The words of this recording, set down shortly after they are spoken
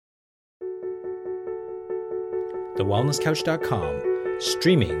thewellnesscouch.com,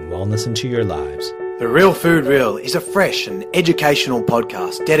 streaming wellness into your lives. The Real Food Real is a fresh and educational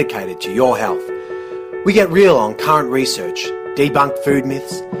podcast dedicated to your health. We get real on current research, debunk food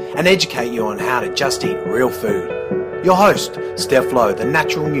myths, and educate you on how to just eat real food. Your host, Steph Lowe, the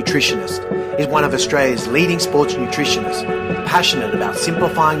natural nutritionist, is one of Australia's leading sports nutritionists, passionate about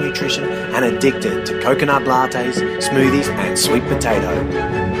simplifying nutrition and addicted to coconut lattes, smoothies, and sweet potato.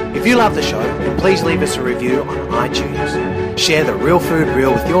 If you love the show, then please leave us a review on iTunes. Share the Real Food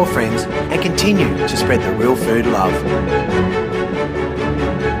Real with your friends and continue to spread the real food love.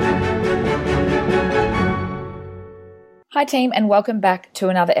 Hi team, and welcome back to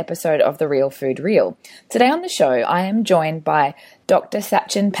another episode of The Real Food Real. Today on the show I am joined by Dr.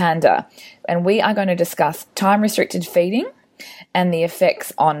 Satchin Panda, and we are going to discuss time-restricted feeding and the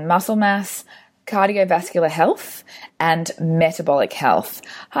effects on muscle mass, cardiovascular health and metabolic health.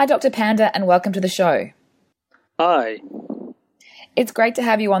 Hi Dr. Panda, and welcome to the show. Hi. It's great to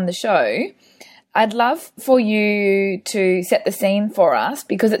have you on the show. I'd love for you to set the scene for us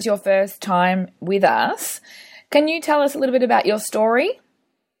because it's your first time with us. Can you tell us a little bit about your story?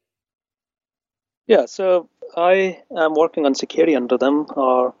 Yeah, so I am working on circadian rhythm,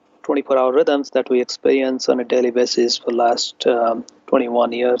 or 24-hour rhythms that we experience on a daily basis for the last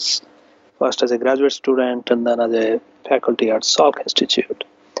 21 years, first as a graduate student and then as a faculty at Salk Institute.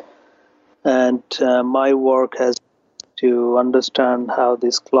 And my work has to understand how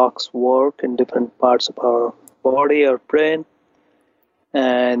these clocks work in different parts of our body or brain,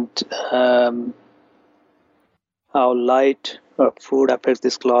 and how light or food affects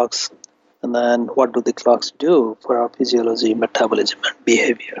these clocks, and then what do the clocks do for our physiology, metabolism, and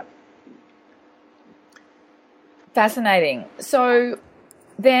behavior. Fascinating. So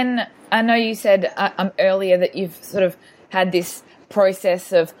then I know you said earlier that you've sort of had this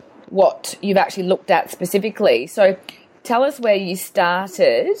process of what you've actually looked at specifically. So tell us where you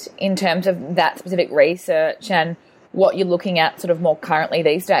started in terms of that specific research and what you're looking at sort of more currently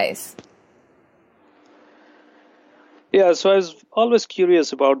these days. Yeah, so I was always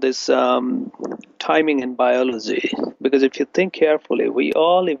curious about this timing in biology, because if you think carefully, we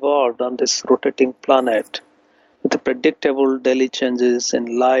all evolved on this rotating planet with the predictable daily changes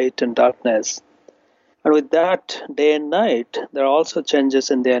in light and darkness. And with that, day and night, there are also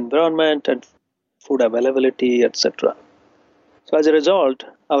changes in the environment and food availability, etc. So as a result,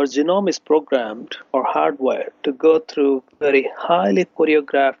 our genome is programmed or hardwired to go through very highly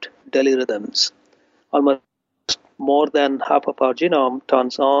choreographed daily rhythms. Almost more than half of our genome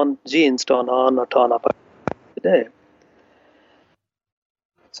genes turn on or turn off every day.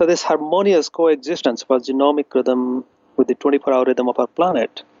 So this harmonious coexistence of our genomic rhythm with the 24-hour rhythm of our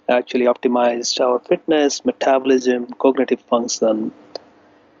planet actually optimized our fitness, metabolism, cognitive function.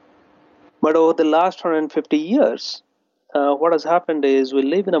 But over the last 150 years, what has happened is we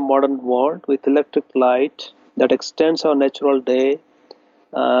live in a modern world with electric light that extends our natural day,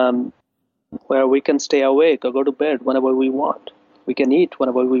 where we can stay awake or go to bed whenever we want. We can eat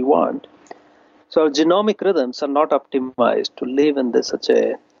whenever we want. So our genomic rhythms are not optimized to live in such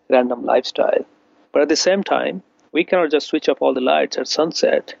a random lifestyle. But at the same time, we cannot just switch off all the lights at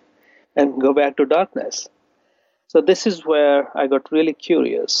sunset and go back to darkness. So this is where I got really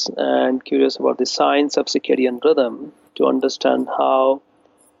curious about the science of circadian rhythm to understand how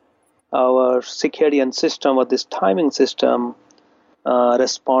our circadian system, or this timing system,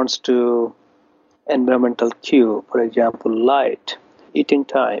 responds to environmental cue, for example, light, eating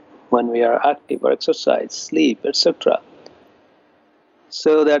time, when we are active or exercise, sleep, etc.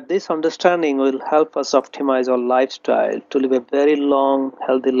 So that this understanding will help us optimize our lifestyle to live a very long,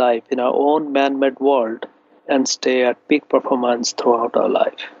 healthy life in our own man-made world and stay at peak performance throughout our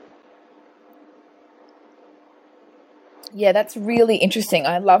life. Yeah, that's really interesting.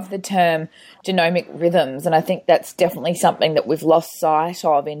 I love the term genomic rhythms, and I think that's definitely something that we've lost sight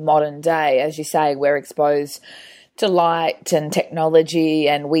of in modern day. As you say, we're exposed to light and technology,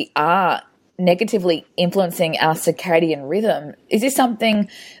 and we are negatively influencing our circadian rhythm. Is this something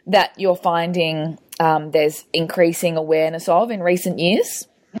that you're finding there's increasing awareness of in recent years?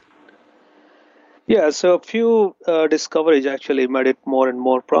 Yeah, so a few discoveries actually made it more and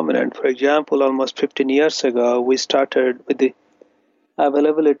more prominent. For example, almost 15 years ago, we started with the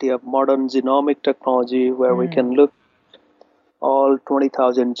availability of modern genomic technology where we can look at all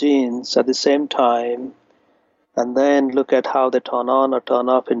 20,000 genes at the same time and then look at how they turn on or turn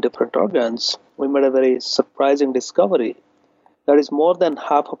off in different organs. We made a very surprising discovery. That is, more than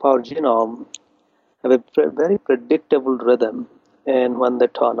half of our genome have a very predictable rhythm in when they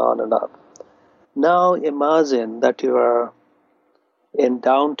turn on and off. Now imagine that you are in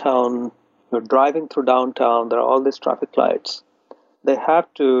downtown you're driving through downtown, there are all these traffic lights. They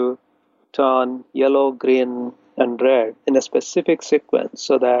have to turn yellow, green, and red in a specific sequence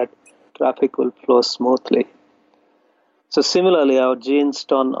so that traffic will flow smoothly. So similarly, our genes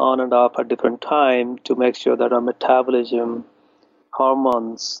turn on and off at different times to make sure that our metabolism,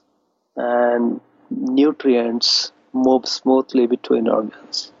 hormones, and nutrients move smoothly between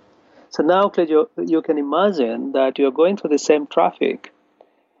organs. So now you can imagine that you're going through the same traffic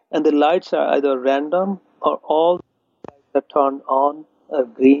and the lights are either random or all that turn on are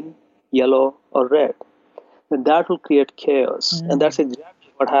green, yellow, or red. And that will create chaos. And that's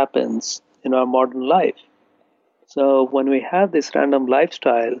exactly what happens in our modern life. So when we have this random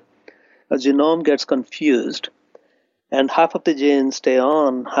lifestyle, a genome gets confused and half of the genes stay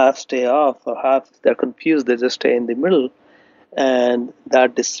on, half stay off, or half they're confused, they just stay in the middle. And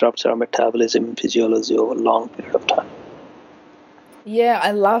that disrupts our metabolism and physiology over a long period of time. Yeah,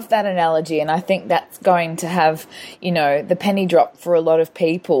 I love that analogy, and I think that's going to have, the penny drop for a lot of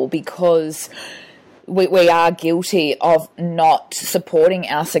people because we are guilty of not supporting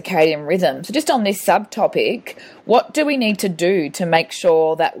our circadian rhythm. So just on this subtopic, what do we need to do to make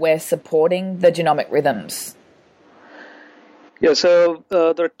sure that we're supporting the genomic rhythms? Yeah, so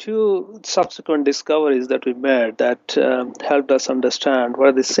there are two subsequent discoveries that we made that helped us understand what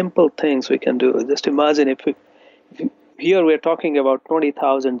are the simple things we can do. Just imagine if here we're talking about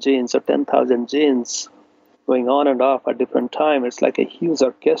 20,000 genes or 10,000 genes going on and off at different times. It's like a huge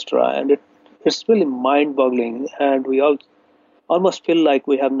orchestra, and it's really mind-boggling, and we all almost feel like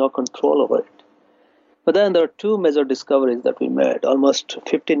we have no control over it. But then there are two major discoveries that we made. Almost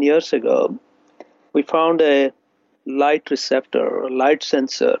 15 years ago, we found a light receptor or light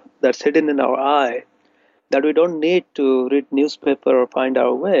sensor that's hidden in our eye that we don't need to read newspaper or find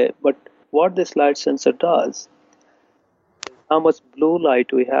our way. But what this light sensor does, how much blue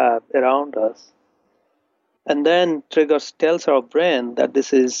light we have around us, and then tells our brain that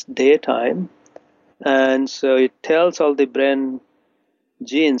this is daytime, and so it tells all the brain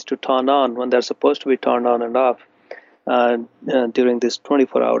genes to turn on when they're supposed to be turned on and off during this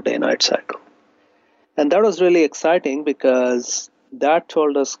 24-hour day-night cycle. And that was really exciting because that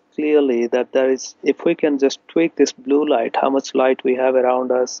told us clearly that if we can just tweak this blue light, how much light we have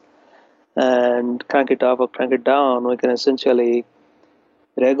around us, and crank it up or crank it down, we can essentially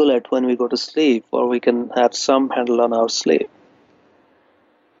regulate when we go to sleep, or we can have some handle on our sleep.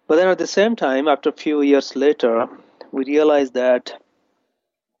 But then at the same time, after a few years later, we realized that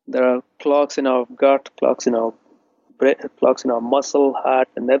there are clocks in our gut, clocks in our brain, clocks in our muscle, heart,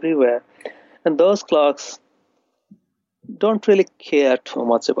 and everywhere. And those clocks don't really care too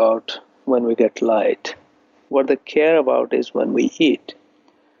much about when we get light. What they care about is when we eat.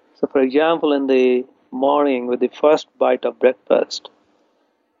 So for example, in the morning with the first bite of breakfast,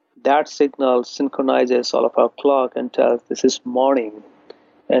 that signal synchronizes all of our clock and tells this is morning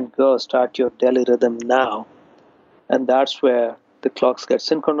and go start your daily rhythm now. And that's where the clocks get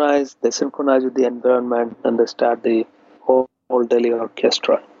synchronized, they synchronize with the environment, and they start the whole daily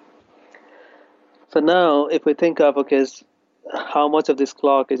orchestra. So now if we think of, how much of this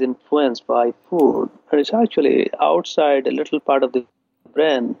clock is influenced by food, and it's actually outside a little part of the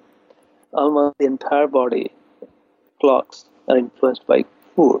brain, almost the entire body clocks are influenced by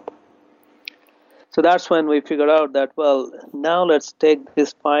food. So that's when we figured out that, now let's take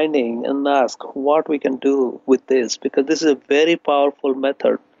this finding and ask what we can do with this, because this is a very powerful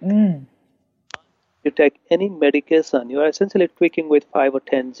method. You take any medication, you are essentially tweaking with 5 or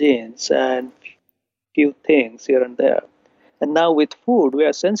 10 genes and few things here and there. And now with food, we are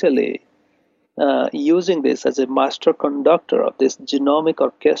essentially using this as a master conductor of this genomic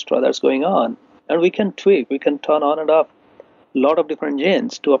orchestra that's going on. And we can tweak, we can turn on and off a lot of different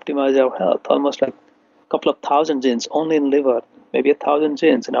genes to optimize our health, almost like a couple of thousand genes only in liver, maybe 1,000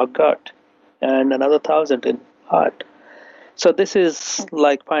 genes in our gut, and another 1,000 in heart. So this is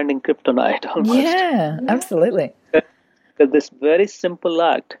like finding kryptonite almost. Yeah, absolutely. Because this very simple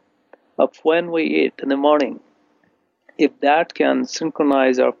act of when we eat in the morning, if that can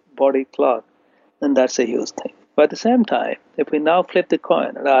synchronize our body clock, then that's a huge thing. But at the same time, if we now flip the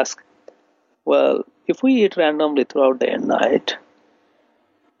coin and ask, if we eat randomly throughout day and night,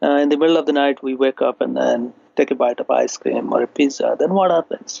 in the middle of the night we wake up and then take a bite of ice cream or a pizza, then what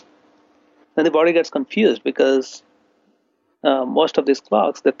happens? Then the body gets confused because most of these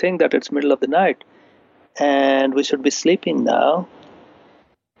clocks, they think that it's middle of the night and we should be sleeping now.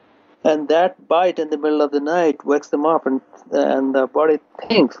 And that bite in the middle of the night wakes them up, and the body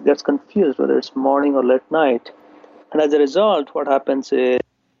gets confused whether it's morning or late night. And as a result, what happens is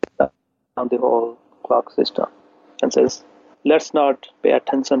down the whole clock system and says, let's not pay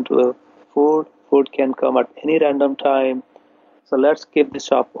attention to food. Food can come at any random time. So let's keep the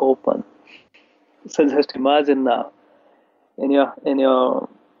shop open. So just imagine now, in your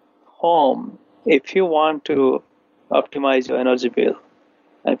home, if you want to optimize your energy bill,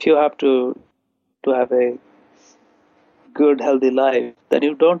 and if you have to have a good, healthy life, then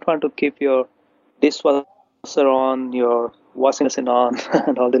you don't want to keep your dishwasher on, your washing machine on,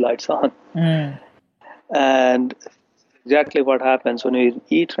 and all the lights on. And exactly what happens when we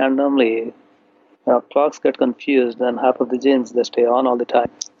eat randomly, our clocks get confused, and half of the genes, they stay on all the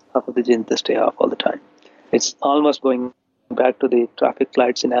time. Half of the genes, they stay off all the time. It's almost going back to the traffic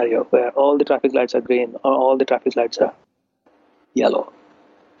light scenario where all the traffic lights are green or all the traffic lights are yellow.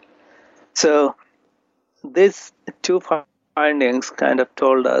 So these two findings kind of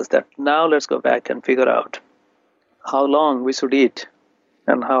told us that now let's go back and figure out how long we should eat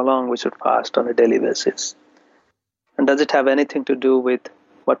and how long we should fast on a daily basis. And does it have anything to do with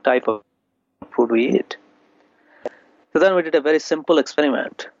what type of food we eat? So then we did a very simple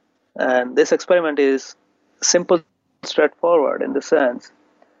experiment. And this experiment is simple, straightforward in the sense,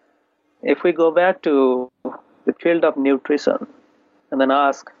 if we go back to the field of nutrition and then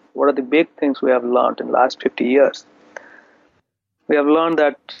ask, what are the big things we have learned in the last 50 years? We have learned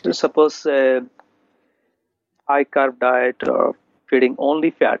that, suppose a high-carb diet or feeding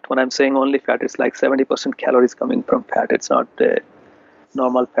only fat. When I'm saying only fat, it's like 70% calories coming from fat. It's not a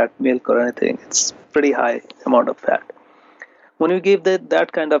normal fat milk or anything. It's pretty high amount of fat. When you give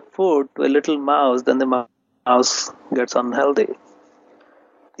that kind of food to a little mouse, then the mouse gets unhealthy,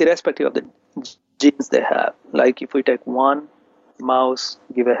 irrespective of the genes they have. Like if we take one mouse,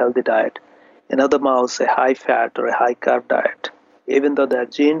 give a healthy diet, another mouse a high fat or a high carb diet, even though their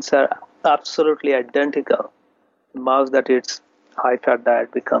genes are absolutely identical, the mouse that eats high fat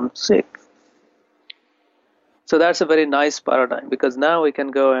diet becomes sick. So that's a very nice paradigm, because now we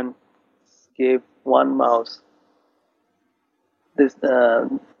can go and give one mouse this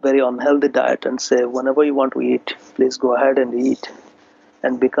very unhealthy diet and say, whenever you want to eat, please go ahead and eat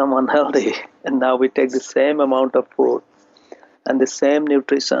and become unhealthy. And now we take the same amount of food and the same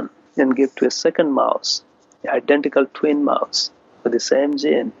nutrition and give to a second mouse, the identical twin mouse with the same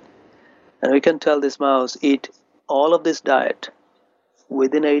gene. And we can tell this mouse, eat all of this diet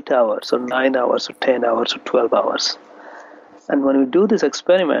within 8 hours or 9 hours or 10 hours or 12 hours. And when we do this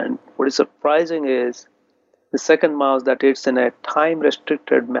experiment, what is surprising is the second mouse that eats in a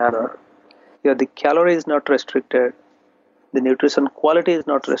time-restricted manner, here the calorie is not restricted, the nutrition quality is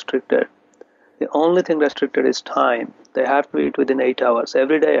not restricted. The only thing restricted is time. They have to eat within 8 hours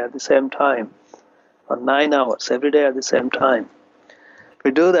every day at the same time, or 9 hours every day at the same time. If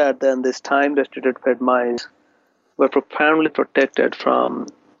we do that, then this time-restricted fed mice were profoundly protected from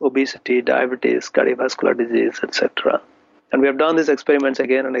obesity, diabetes, cardiovascular disease, etc. And we have done these experiments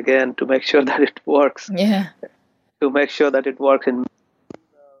again and again to make sure that it works. Yeah. To make sure that it works in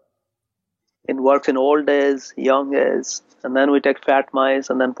old days, young age, and then we take fat mice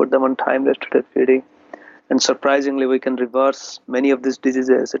and then put them on time-restricted feeding. And surprisingly, we can reverse many of these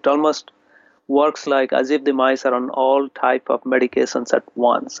diseases. It almost works like as if the mice are on all type of medications at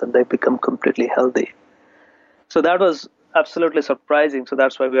once and they become completely healthy. So that was absolutely surprising. So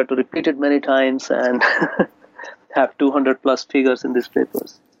that's why we had to repeat it many times and have 200 plus figures in these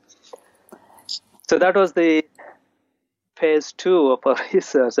papers. So that was the phase 2 of our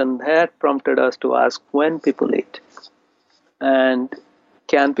research, and that prompted us to ask when people eat and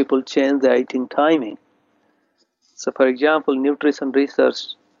can people change their eating timing. So for example, nutrition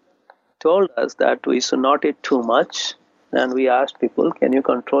research told us that we should not eat too much, and we asked people, can you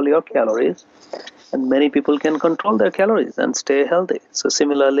control your calories? And many people can control their calories and stay healthy. So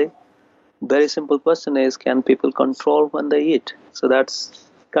similarly, very simple question is, can people control when they eat? So that's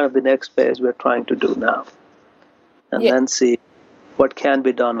kind of the next phase we're trying to do now. And then see what can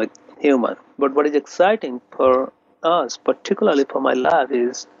be done with human. But what is exciting for us, particularly for my lab,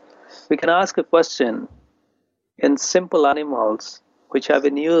 is we can ask a question in simple animals which have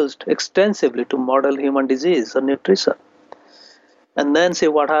been used extensively to model human disease or nutrition. And then see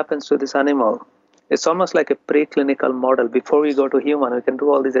what happens to this animal. It's almost like a preclinical model. Before we go to human, we can do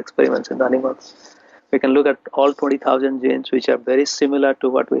all these experiments in animals. We can look at all 20,000 genes which are very similar to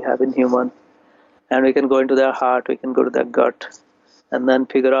what we have in human. And we can go into their heart, we can go to their gut, and then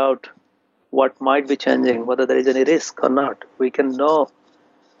figure out what might be changing, whether there is any risk or not. We can know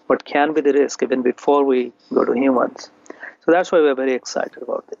what can be the risk even before we go to humans. So that's why we're very excited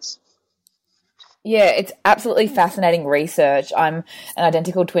about this. Yeah, it's absolutely fascinating research. I'm an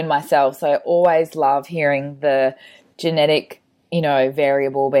identical twin myself, so I always love hearing the genetic,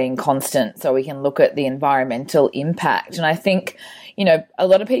 variable being constant so we can look at the environmental impact. And I think, a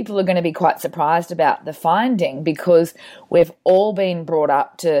lot of people are going to be quite surprised about the finding, because we've all been brought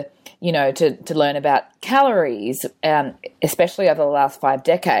up to learn about calories, especially over the last 5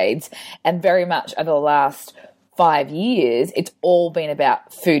 decades, and very much over the last 5 years, it's all been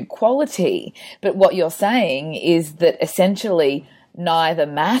about food quality. But what you're saying is that essentially neither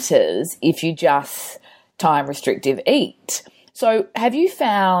matters if you just time restrictive eat. So have you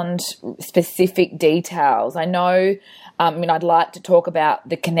found specific details? I know, I'd like to talk about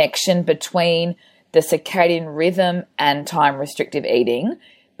the connection between the circadian rhythm and time restrictive eating,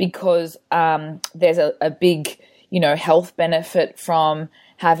 because there's a big, health benefit from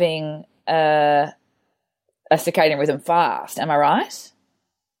having a circadian rhythm fast. Am I right?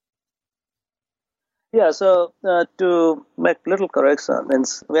 Yeah, so to make little correction,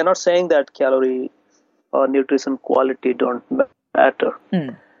 means we're not saying that calorie or nutrition quality don't matter.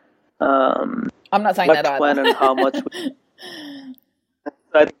 I'm not saying that either. When and how much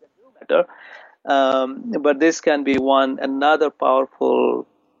I think they do matter. But this can be another powerful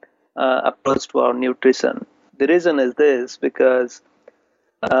approach to our nutrition. The reason is this, because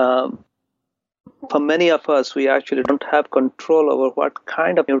for many of us, we actually don't have control over what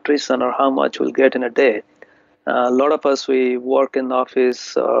kind of nutrition or how much we'll get in a day. A lot of us, we work in the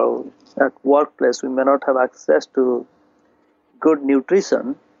office or at workplace, we may not have access to good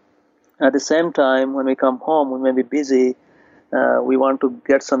nutrition. At the same time, when we come home, we may be busy. We want to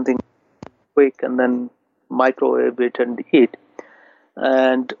get something quick and then microwave it and eat.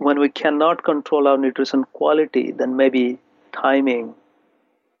 And when we cannot control our nutrition quality, then maybe timing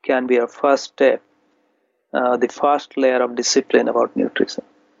can be our first step, the first layer of discipline about nutrition.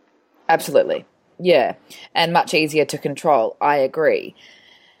 Absolutely. Yeah. And much easier to control. I agree.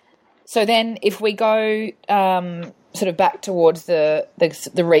 So then if we go sort of back towards the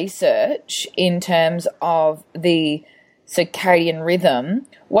research in terms of the circadian rhythm,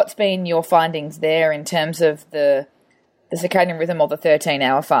 what's been your findings there in terms of the circadian rhythm or the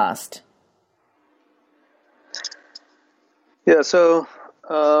 13-hour fast? Yeah, so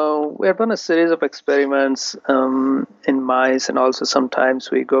we have done a series of experiments in mice, and also sometimes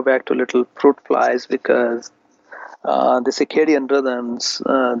we go back to little fruit flies, because the circadian rhythms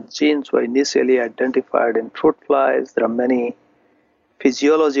genes were initially identified in fruit flies. There are many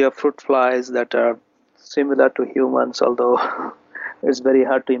physiology of fruit flies that are similar to humans, although it's very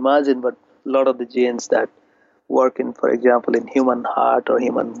hard to imagine, but a lot of the genes that work in, for example, in human heart or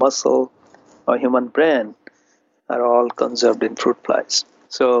human muscle or human brain are all conserved in fruit flies.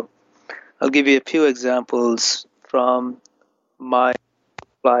 So I'll give you a few examples from my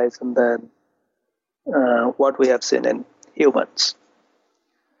flies and then what we have seen in humans.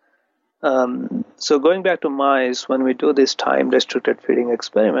 So going back to mice, when we do these time-restricted feeding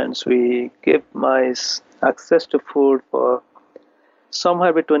experiments, we give mice access to food for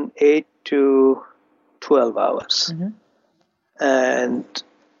somewhere between 8 to 12 hours. Mm-hmm. And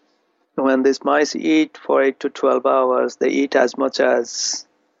when these mice eat for 8 to 12 hours, they eat as much as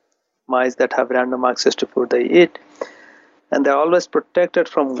mice that have random access to food they eat. And they're always protected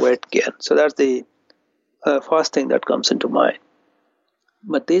from weight gain. So that's the first thing that comes into mind.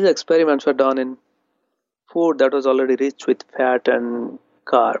 But these experiments were done in food that was already rich with fat and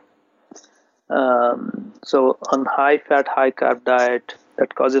carb. So on high fat, high carb diet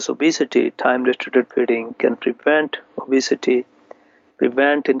that causes obesity, time restricted feeding can prevent obesity,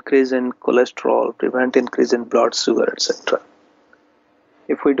 prevent increase in cholesterol, prevent increase in blood sugar, etc.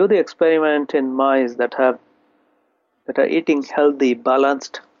 If we do the experiment in mice that are eating healthy,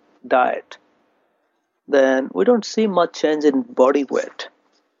 balanced diet, then we don't see much change in body weight.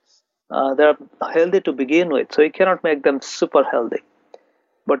 They're healthy to begin with, so you cannot make them super healthy.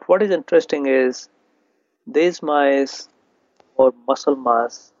 But what is interesting is these mice more muscle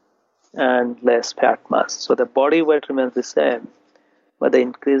mass and less fat mass. So the body weight remains the same, but they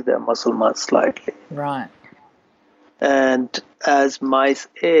increase their muscle mass slightly. Right. And as mice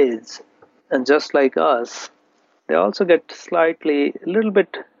age, and just like us, they also get a little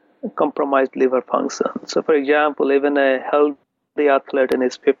bit compromised liver function. So for example, even a healthy athlete in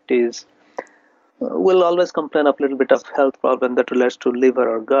his 50s will always complain of a little bit of health problem that relates to liver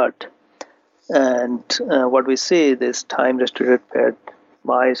or gut. And what we see, this time-restricted fed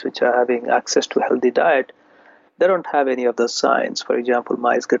mice which are having access to healthy diet, they don't have any of those signs. For example,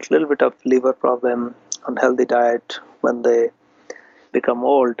 mice get a little bit of liver problem on healthy diet when they become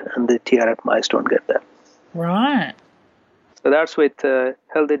old, and the TRF mice don't get that. Right. So that's with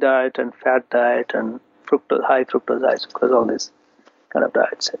healthy diet and fat diet and high fructose, high sucrose, all these kind of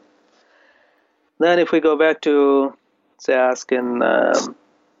diets. Then if we go back to, say, asking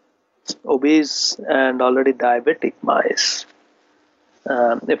obese and already diabetic mice,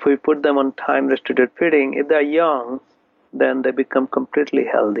 If we put them on time-restricted feeding, if they're young, then they become completely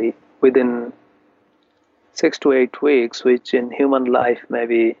healthy within 6 to 8 weeks, which in human life may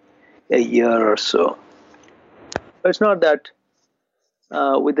be a year or so. But it's not that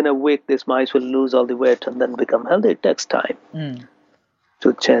within a week these mice will lose all the weight and then become healthy. It takes time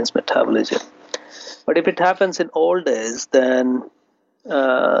to change metabolism. But if it happens in old age, then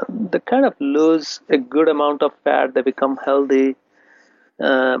they kind of lose a good amount of fat. They become healthy.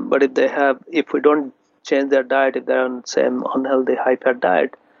 But if we don't change their diet, if they're on the same unhealthy high-fat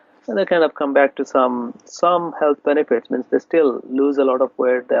diet, then they kind of come back to some health benefits. Means they still lose a lot of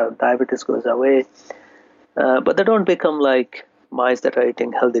weight. Their diabetes goes away, but they don't become like mice that are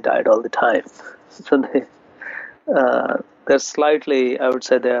eating healthy diet all the time. So they're slightly, I would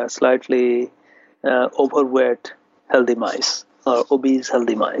say, they are slightly overweight healthy mice or obese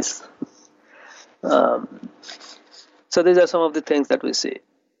healthy mice. So these are some of the things that we see.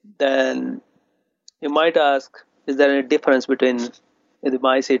 Then you might ask, is there any difference between if the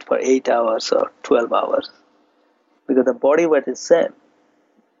mice eat for 8 hours or 12 hours? Because the body weight is same,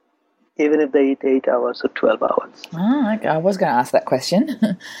 even if they eat 8 hours or 12 hours. Oh, okay. I was going to ask that question.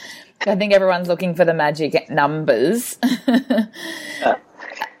 I think everyone's looking for the magic numbers.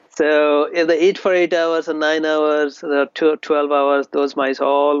 So if they eat for 8 hours or 9 hours or 12 hours, those mice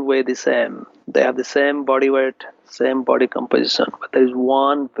all weigh the same. They have the same body weight, same body composition. But there is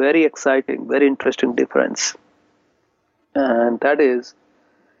one very exciting, very interesting difference. And that is,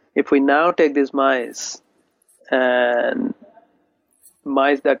 if we now take these mice and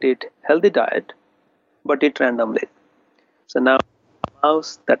mice that eat healthy diet, but eat randomly. So now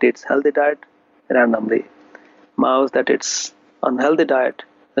mouse that eats healthy diet, randomly. Mouse that eats unhealthy diet,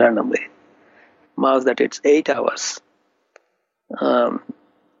 randomly. Mouse that eats 8 hours,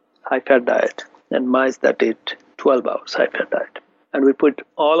 high-fat diet, and mice that eat 12 hours high-fat diet. And we put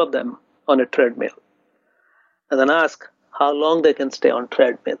all of them on a treadmill. And then ask how long they can stay on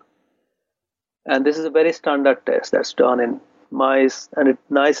treadmill. And this is a very standard test that's done in mice, and it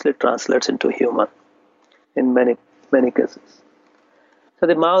nicely translates into human in many, many cases. So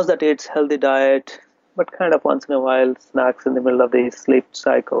the mouse that eats healthy diet, but kind of once in a while snacks in the middle of the sleep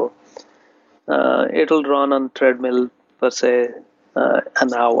cycle, it'll run on treadmill for say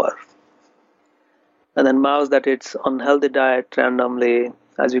an hour. And then mouse that eats unhealthy diet randomly,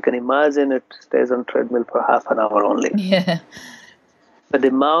 as you can imagine, it stays on treadmill for half an hour only. Yeah. But the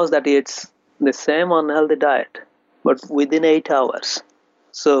mouse that eats the same unhealthy diet, but within 8 hours.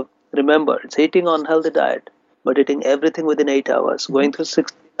 So remember, it's eating unhealthy diet, but eating everything within 8 hours, going through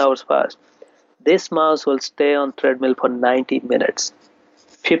 16 hours fast. This mouse will stay on treadmill for 90 minutes,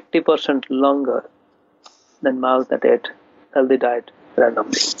 50% longer than mouse that ate healthy diet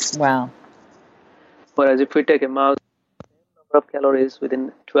randomly. Wow. Whereas if we take a mouse with the same number of calories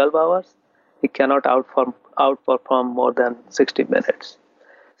within 12 hours, it cannot outperform more than 60 minutes.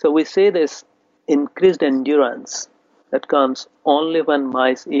 So we see this increased endurance that comes only when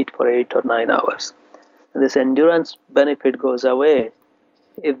mice eat for 8 or 9 hours. And this endurance benefit goes away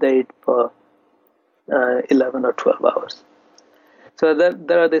if they eat for 11 or 12 hours. So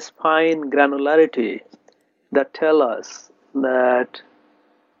there are this fine granularity that tell us that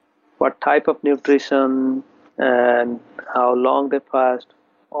what type of nutrition and how long they fast,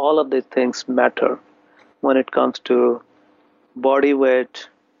 all of these things matter when it comes to body weight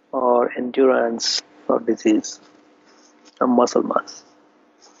or endurance or disease or muscle mass.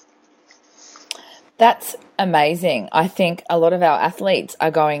 That's amazing. I think a lot of our athletes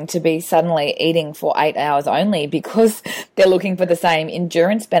are going to be suddenly eating for 8 hours only because they're looking for the same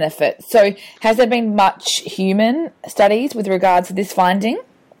endurance benefit. So has there been much human studies with regards to this finding?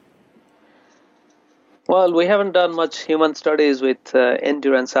 Well, we haven't done much human studies with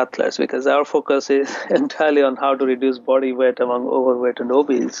endurance athletes because our focus is entirely on how to reduce body weight among overweight and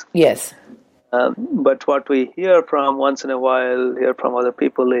obese. Yes. But what we hear from once in a while, hear from other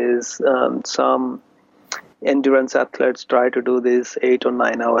people is some endurance athletes try to do this 8 or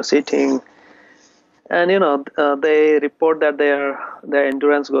 9 hours eating. And, they report that their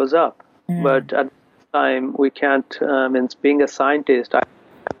endurance goes up. But at the time, we can't, being a scientist, I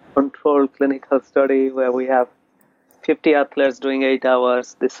controlled clinical study where we have 50 athletes doing 8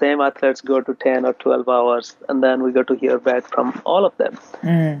 hours. The same athletes go to 10 or 12 hours, and then we got to hear back from all of them.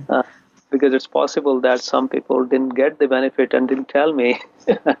 Because it's possible that some people didn't get the benefit and didn't tell me.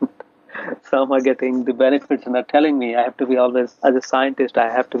 Some are getting the benefits and are telling me. I have to be always, as a scientist, I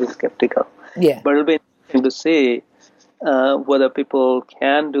have to be skeptical. Yeah. But it'll be interesting to see whether people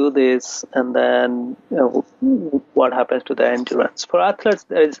can do this and then what happens to their endurance. For athletes,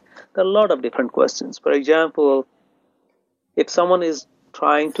 there are a lot of different questions. For example, If someone is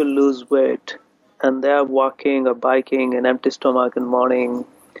trying to lose weight and they are walking or biking an empty stomach in the morning,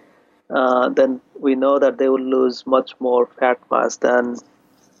 then we know that they will lose much more fat mass than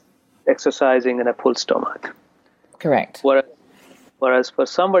exercising in a full stomach. Correct. Whereas for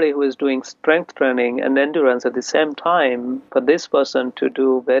somebody who is doing strength training and endurance at the same time, for this person to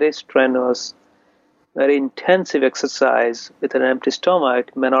do very strenuous, very intensive exercise with an empty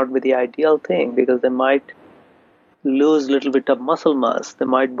stomach may not be the ideal thing, because they might lose a little bit of muscle mass. They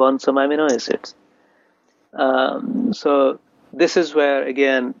might burn some amino acids. So this is where,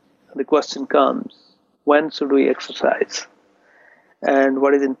 again, the question comes, when should we exercise? And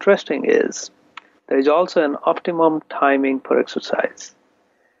what is interesting is there is also an optimum timing for exercise.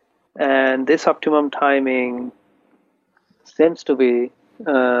 And this optimum timing seems to be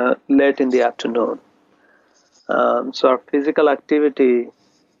late in the afternoon. So our physical activity,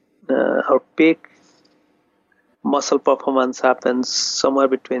 our peak muscle performance happens somewhere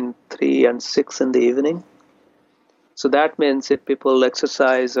between 3 and 6 in the evening. So that means if people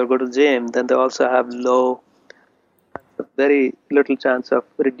exercise or go to gym, then they also have very little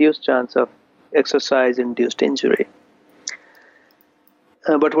reduced chance of exercise-induced injury.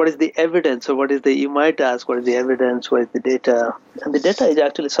 But what is the evidence, or you might ask, what is the evidence, what is the data? And the data is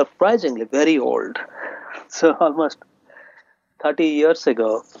actually surprisingly very old. So almost 30 years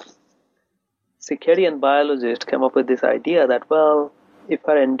ago, Circadian biologists came up with this idea that, well, if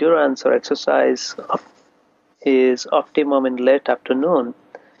our endurance or exercise is optimum in late afternoon,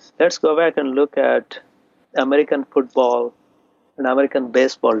 let's go back and look at American football and American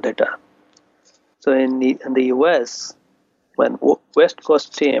baseball data. So in the US, when West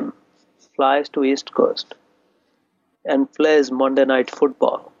Coast team flies to East Coast and plays Monday Night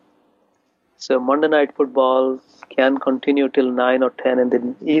Football, so Monday Night Football can continue till 9 or 10 in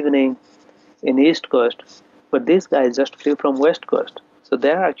the evening in East Coast, but these guys just flew from West Coast. So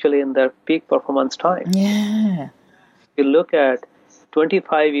they're actually in their peak performance time. Yeah. If you look at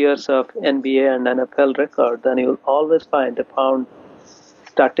 25 years of NBA and NFL record, then you'll always find they found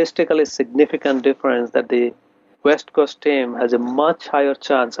statistically significant difference that the West Coast team has a much higher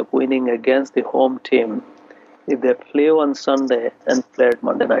chance of winning against the home team if they flew on Sunday and played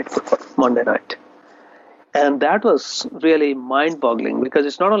Monday night. And that was really mind-boggling, because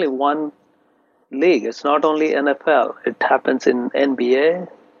it's not only one league, it's not only NFL, it happens in NBA,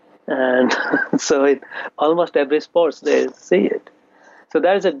 and so in almost every sports they see it. So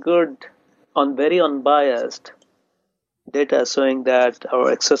that is a good, very unbiased data showing that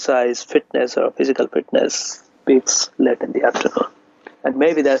our exercise fitness or physical fitness peaks late in the afternoon. And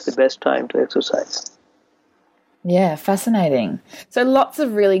maybe that's the best time to exercise. Yeah, fascinating. So lots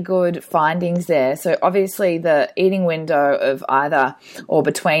of really good findings there. So obviously the eating window of either or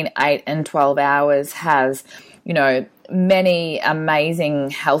between 8 and 12 hours has, many amazing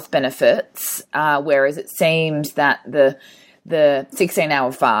health benefits, whereas it seems that the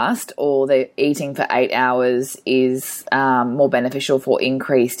 16-hour fast or the eating for 8 hours is more beneficial for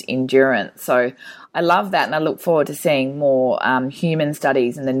increased endurance. So I love that, and I look forward to seeing more human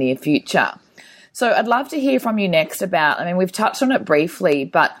studies in the near future. So I'd love to hear from you next about, we've touched on it briefly,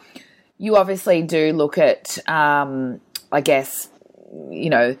 but you obviously do look at,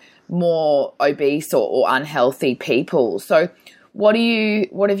 more obese or unhealthy people. So what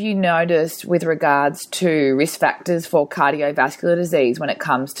have you noticed with regards to risk factors for cardiovascular disease when it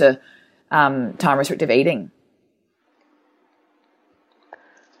comes to time-restrictive eating?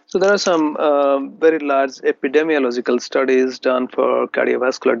 So there are some very large epidemiological studies done for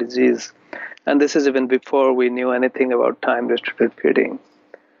cardiovascular disease, and this is even before we knew anything about time-restricted feeding.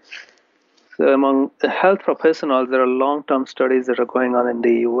 So among the health professionals, there are long-term studies that are going on in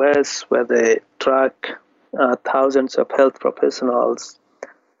the US where they track thousands of health professionals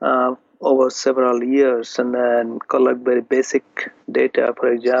over several years and then collect very basic data.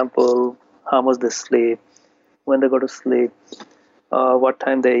 For example, how much they sleep, when they go to sleep, what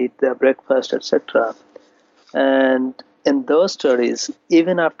time they eat their breakfast, etc. And in those studies,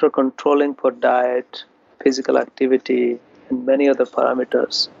 even after controlling for diet, physical activity, and many other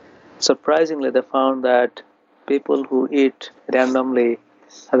parameters, surprisingly, they found that people who eat randomly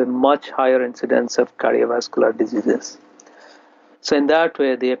have a much higher incidence of cardiovascular diseases. So in that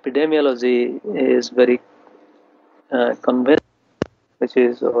way, the epidemiology is very convincing, which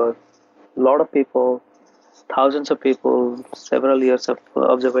is a lot of people, thousands of people, several years of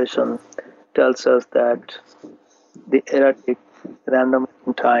observation tells us that the erratic random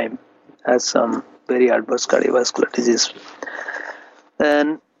time has some very adverse cardiovascular disease.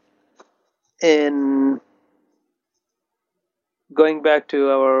 And in going back to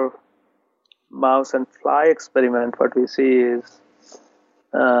our mouse and fly experiment, what we see is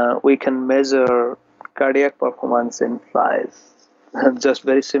we can measure cardiac performance in flies, just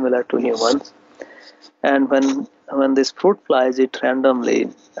very similar to humans. And when these fruit flies eat randomly,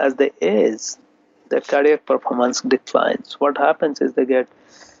 as they age, the cardiac performance declines. What happens is they get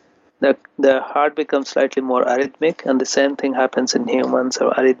the heart becomes slightly more arrhythmic, and the same thing happens in humans.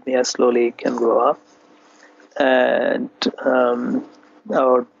 Our arrhythmia slowly can grow up, and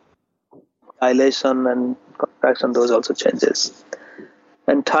our dilation and contraction, those also changes.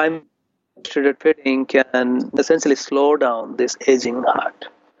 And time restricted feeding can essentially slow down this aging heart.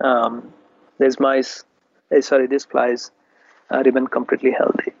 These flies remain completely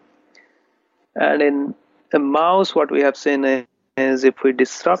healthy. And in a mouse, what we have seen is if we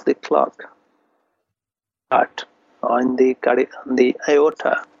disrupt the clock heart on the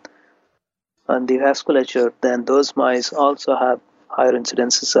aorta, on the vasculature, then those mice also have higher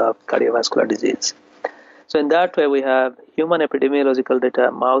incidences of cardiovascular disease. So in that way, we have human epidemiological data,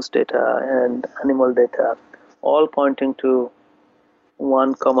 mouse data, and animal data, all pointing to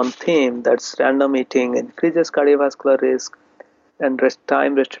one common theme, that's random eating increases cardiovascular risk, and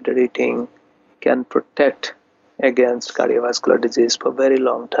time-restricted eating can protect against cardiovascular disease for a very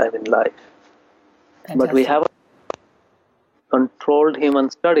long time in life. Fantastic. But we have a controlled human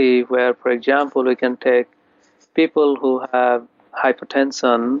study where, for example, we can take people who have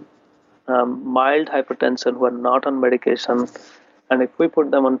hypertension, mild hypertension, who are not on medication, and if we put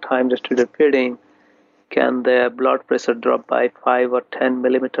them on time-restricted feeding, can their blood pressure drop by 5 or 10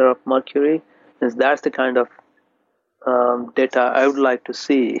 millimeter of mercury? That's the kind of data I would like to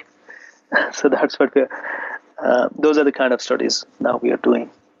see. So that's what those are the kind of studies now we are doing.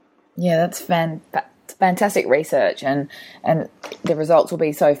 Yeah, that's fantastic research, and the results will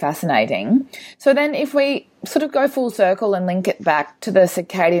be so fascinating. So then if we sort of go full circle and link it back to the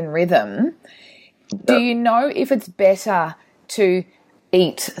circadian rhythm, do you know if it's better to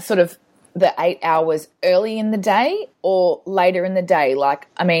eat sort of the 8 hours early in the day or later in the day? Like,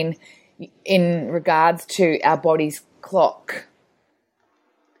 I mean, in regards to our body's clock.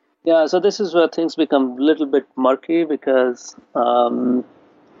 Yeah, so this is where things become a little bit murky, because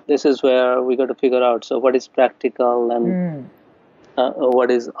this is where we got to figure out, so what is practical and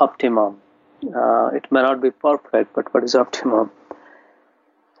what is optimum. It may not be perfect, but what is optimum?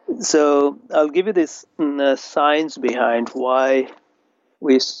 So I'll give you this science behind why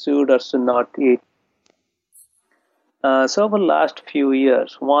we should or should not eat. So over the last few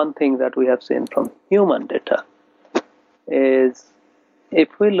years, one thing that we have seen from human data is,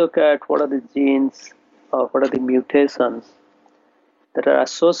 if we look at what are the genes or what are the mutations that are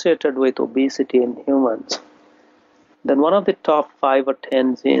associated with obesity in humans, then one of the top 5 or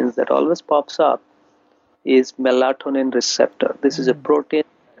 10 genes that always pops up is melatonin receptor. This is a protein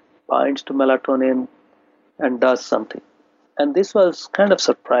that binds to melatonin and does something. And this was kind of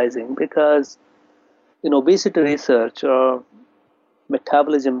surprising, because in obesity research or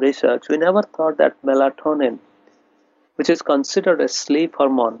metabolism research, we never thought that melatonin, which is considered a sleep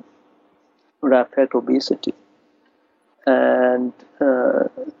hormone, would affect obesity. And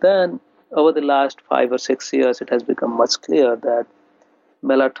then over the last 5 or 6 years, it has become much clear that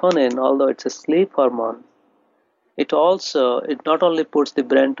melatonin, although it's a sleep hormone, it not only puts the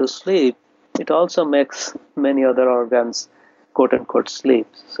brain to sleep, it also makes many other organs quote-unquote sleep.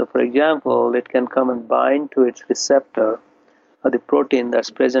 So for example, it can come and bind to its receptor, or the protein that's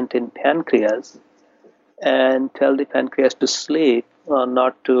present in pancreas, and tell the pancreas to sleep or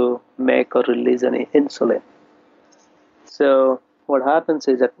not to make or release any insulin. So what happens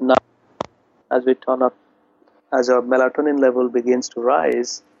is that now, as we turn up, as our melatonin level begins to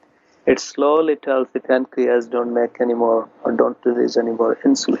rise, it slowly tells the pancreas don't make any more or don't release any more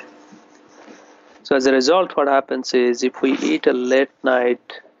insulin. So as a result, what happens is, if we eat a late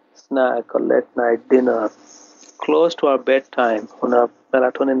night snack or late night dinner close to our bedtime, when our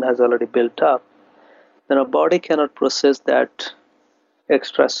melatonin has already built up, then our body cannot process that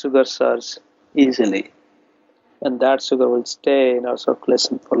extra sugar surge easily. And that sugar will stay in our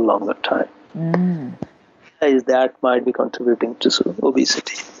circulation for a longer time. That might be contributing to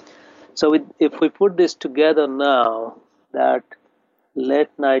obesity. So if we put this together now, that late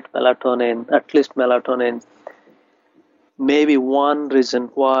night melatonin, at least melatonin, may be one reason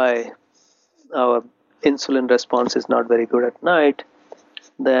why our insulin response is not very good at night,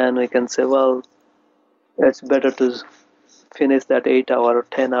 then we can say, well, it's better to finish that 8 hour or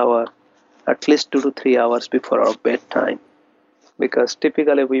 10 hour at least 2 to 3 hours before our bedtime, because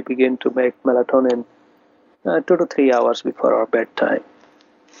typically we begin to make melatonin 2 to 3 hours before our bedtime.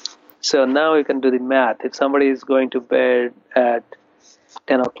 So now you can do the math. If somebody is going to bed at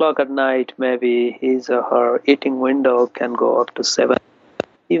 10 o'clock at night, maybe his or her eating window can go up to 7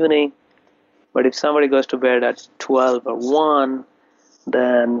 evening. But if somebody goes to bed at 12 or 1,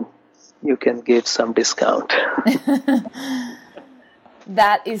 then you can give some discount.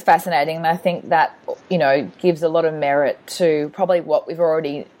 That is fascinating, and I think that, gives a lot of merit to probably what we've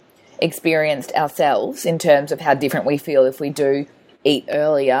already experienced ourselves in terms of how different we feel if we do eat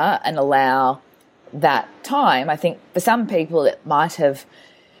earlier and allow that time. I think for some people it might have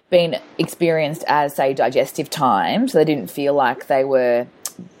been experienced as, say, digestive time, so they didn't feel like they were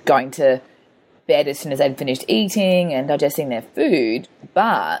going to bed as soon as they'd finished eating and digesting their food.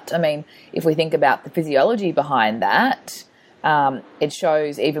 But, I mean, if we think about the physiology behind that, it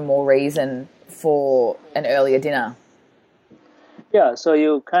shows even more reason for an earlier dinner. Yeah, so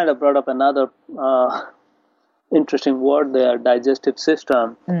you kind of brought up another interesting word there, digestive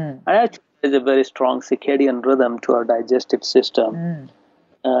system. And actually there's a very strong circadian rhythm to our digestive system.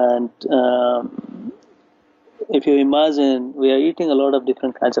 And if you imagine, we are eating a lot of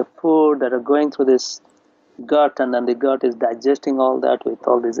different kinds of food that are going through this gut, and then the gut is digesting all that with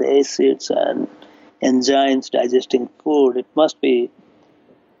all these acids and enzymes digesting food. It must be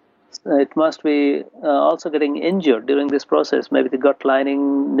also getting injured during this process. Maybe the gut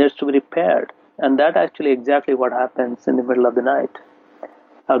lining needs to be repaired. And that actually exactly what happens in the middle of the night.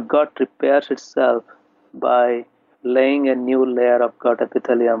 Our gut repairs itself by laying a new layer of gut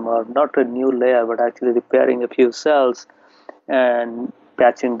epithelium, or not a new layer, but actually repairing a few cells and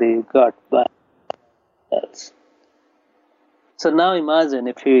patching the gut by cells. So now imagine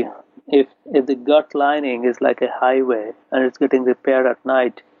if the gut lining is like a highway and it's getting repaired at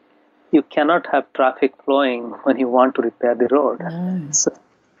night, you cannot have traffic flowing when you want to repair the road. So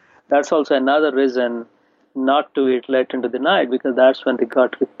that's also another reason not to eat late into the night, because that's when the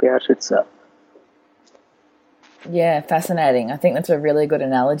gut repairs itself. Yeah, fascinating. I think that's a really good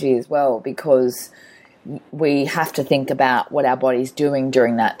analogy as well, because we have to think about what our body's doing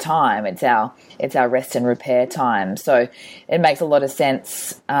during that time. It's our rest and repair time. So it makes a lot of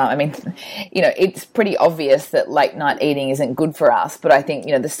sense. I mean, it's pretty obvious that late night eating isn't good for us, but I think,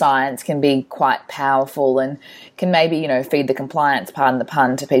 the science can be quite powerful and can maybe, feed the compliance, pardon the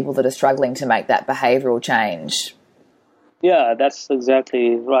pun, to people that are struggling to make that behavioral change. Yeah, that's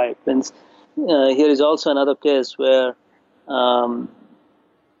exactly right. And here is also another case where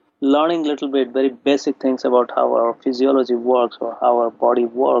learning a little bit very basic things about how our physiology works or how our body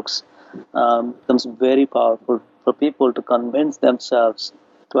works becomes very powerful for people to convince themselves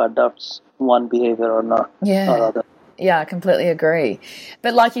to adopt one behavior or not. Yeah. Or other. Yeah, I completely agree.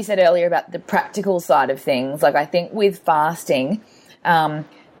 But like you said earlier about the practical side of things, like I think with fasting,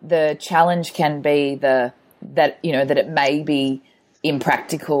 the challenge can be that it may be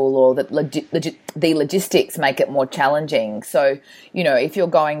impractical, or that the logistics make it more challenging. So, if you're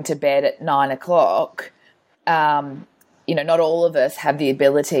going to bed at 9 o'clock, not all of us have the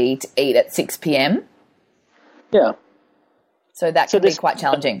ability to eat at 6 p.m. Yeah. So that can be quite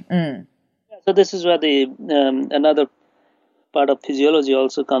challenging. So this is where the another part of physiology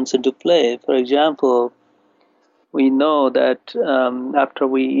also comes into play. For example, we know that after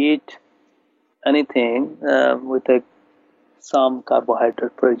we eat anything with some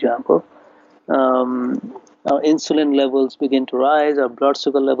carbohydrate, for example, our insulin levels begin to rise, our blood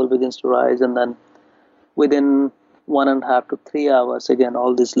sugar level begins to rise, and then within 1.5 to 3 hours, again,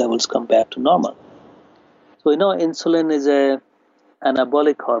 all these levels come back to normal. So we know insulin is a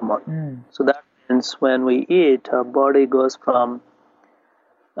anabolic hormone. So that means when we eat, our body goes from,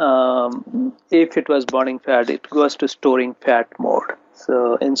 if it was burning fat, it goes to storing fat mode.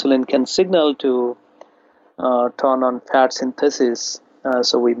 So insulin can signal to turn on fat synthesis,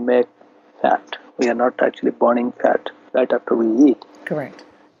 so we make fat. We are not actually burning fat right after we eat. Correct.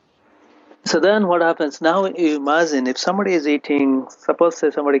 So then what happens now, you imagine if somebody is eating, suppose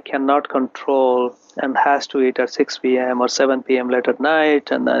say somebody cannot control and has to eat at 6 p.m. or 7 p.m. late at night,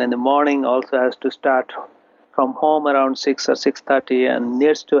 and then in the morning also has to start from home around 6 or 6:30 and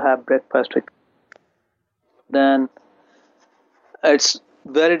needs to have breakfast, then it's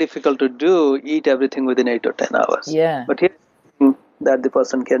very difficult to eat everything within 8 or 10 hours. Yeah. But here's something that the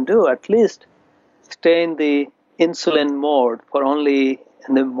person can do, at least stay in the insulin mode for only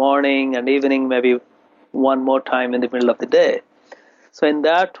in the morning and evening, maybe one more time in the middle of the day. So in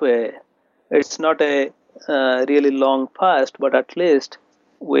that way, it's not a really long fast, but at least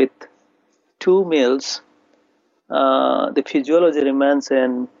with 2 meals, the physiology remains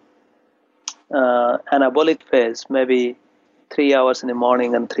in anabolic phase, maybe 3 hours in the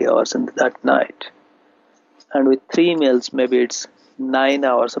morning and 3 hours at night. And with 3 meals, maybe it's 9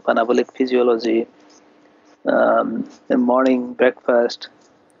 hours of anabolic physiology. a morning breakfast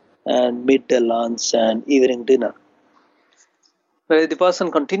and midday lunch and evening dinner. But if the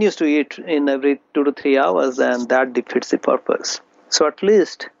person continues to eat in every 2 to 3 hours, then that defeats the purpose. So at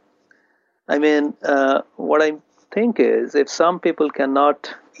least, what I think is, if some people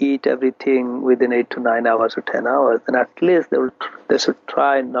cannot eat everything within 8 to 9 hours or 10 hours, then at least they should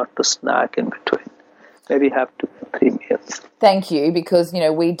try not to snack in between. Maybe have 2 to 3 meals. Thank you, because,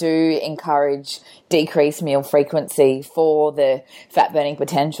 we do encourage decreased meal frequency for the fat burning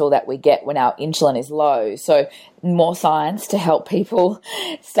potential that we get when our insulin is low. So more science to help people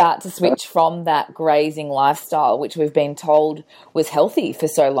start to switch from that grazing lifestyle, which we've been told was healthy for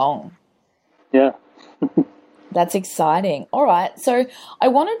so long. Yeah. That's exciting. All right. So I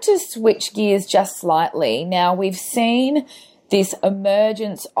wanted to switch gears just slightly. Now, we've seen this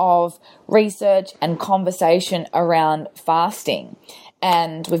emergence of research and conversation around fasting.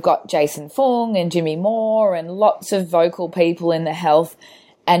 And we've got Jason Fung and Jimmy Moore and lots of vocal people in the health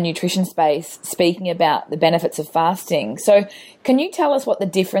and nutrition space speaking about the benefits of fasting. So can you tell us what the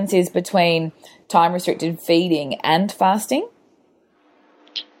difference is between time-restricted feeding and fasting?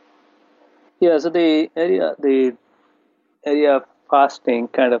 Yeah, so the area of fasting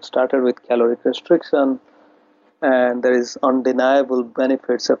kind of started with caloric restriction, and there is undeniable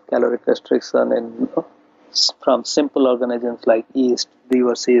benefits of caloric restriction from simple organisms like yeast,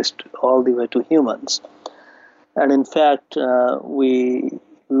 beaver's yeast, all the way to humans. And in fact, we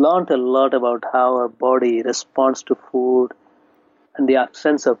learned a lot about how our body responds to food and the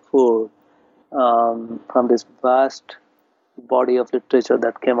absence of food from this vast body of literature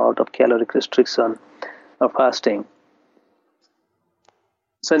that came out of caloric restriction or fasting.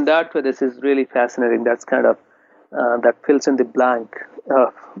 So in that way, this is really fascinating. That's kind of that fills in the blank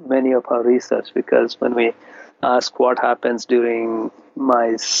of many of our research, because when we ask what happens during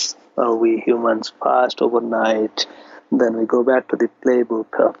mice or we humans fast overnight, then we go back to the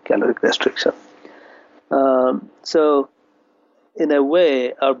playbook of caloric restriction. So in a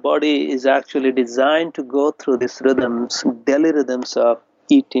way, our body is actually designed to go through these rhythms, daily rhythms of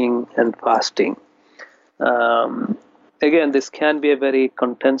eating and fasting. Again, this can be a very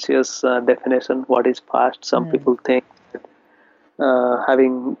contentious definition. What is fast? Some people think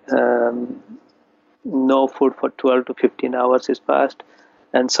having no food for 12 to 15 hours is fast,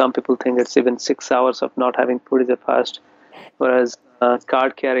 and some people think it's even 6 hours of not having food is a fast. Whereas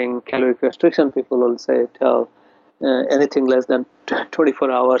card-carrying caloric restriction people will tell anything less than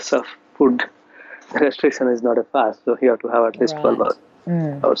 24 hours of food restriction is not a fast. So you have to have at least 12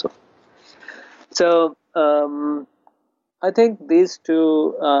 hours of. So I think these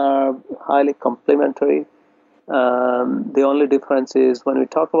two are highly complementary. The only difference is when we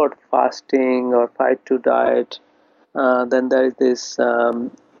talk about fasting or fight to diet, then there is this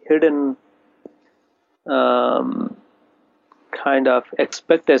hidden kind of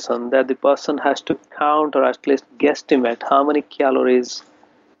expectation that the person has to count or at least guesstimate how many calories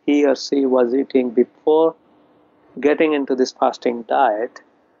he or she was eating before getting into this fasting diet,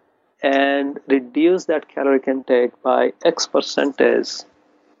 and reduce that caloric intake by X percentage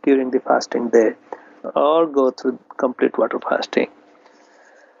during the fasting day, or go through complete water fasting.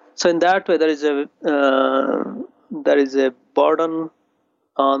 So in that way, there is a burden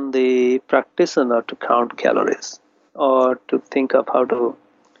on the practitioner to count calories or to think of how to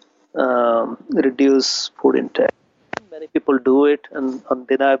reduce food intake. Many people do it, and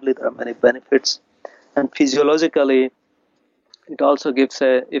undeniably there are many benefits. And physiologically, it also gives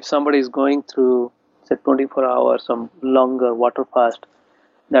if somebody is going through, say, 24 hours or longer water fast,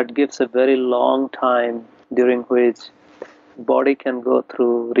 that gives a very long time during which body can go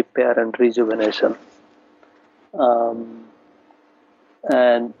through repair and rejuvenation.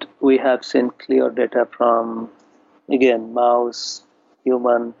 And we have seen clear data from, again, mouse,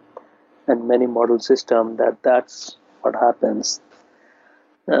 human, and many model system that's what happens.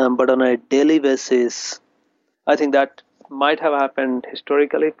 But on a daily basis, I think that might have happened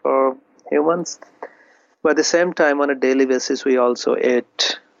historically for humans. But at the same time, on a daily basis, we also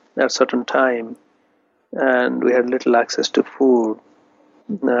ate at a certain time, and we had little access to food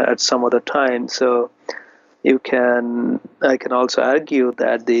at some other time. So I can also argue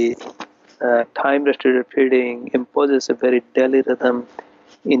that the time-restricted feeding imposes a very daily rhythm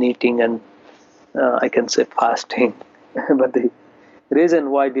in eating and I can say fasting. But the reason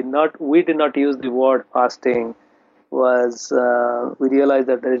why we did not use the word fasting was we realized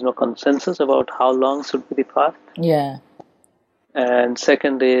that there is no consensus about how long should be the fast. Yeah. And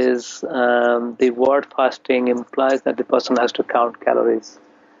second is the word fasting implies that the person has to count calories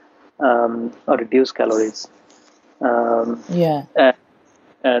or reduce calories. Yeah.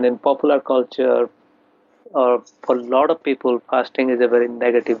 And in popular culture, or for a lot of people, fasting is a very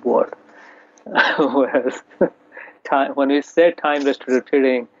negative word. Whereas when we say time restricted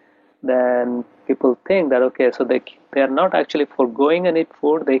feeding, then people think that, okay, so they are not actually foregoing any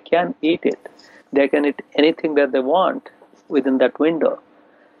food, they can eat it. They can eat anything that they want within that window.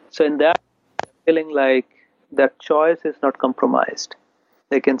 So in that, feeling like that choice is not compromised.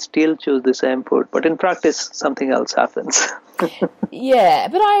 They can still choose the same food, but in practice, something else happens. Yeah,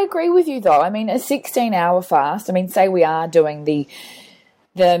 but I agree with you though. I mean, a 16-hour fast, I mean, say we are doing the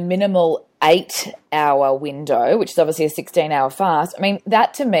minimal 8-hour window, which is obviously a 16-hour fast. I mean,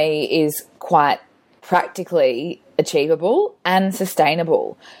 that to me is quite practically achievable and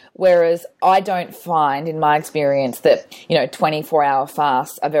sustainable. Whereas I don't find, in my experience, that, 24-hour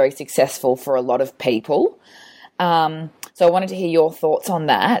fasts are very successful for a lot of people. So I wanted to hear your thoughts on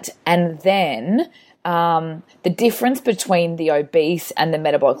that. And then the difference between the obese and the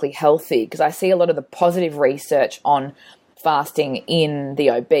metabolically healthy, because I see a lot of the positive research on fasting in the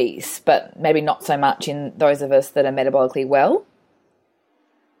obese, but maybe not so much in those of us that are metabolically well.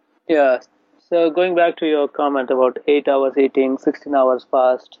 Yeah. So going back to your comment about 8 hours eating, 16 hours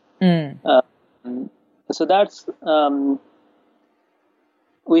fast. So that's,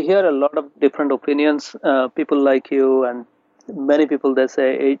 we hear a lot of different opinions. People like you and many people, they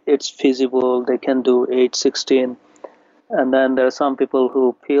say it's feasible, they can do 8-16. And then there are some people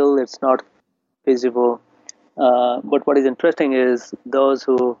who feel it's not feasible. But what is interesting is those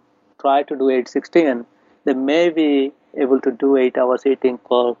who try to do 8-16, they may be able to do 8 hours eating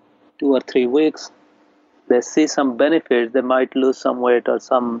for 2 or 3 weeks. They see some benefits. They might lose some weight or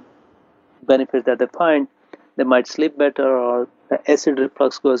some benefits that they find. They might sleep better or the acid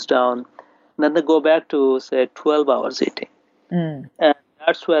reflux goes down. And then they go back to, say, 12 hours eating. And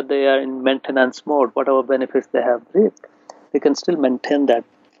that's where they are in maintenance mode. Whatever benefits they have reaped, they can still maintain that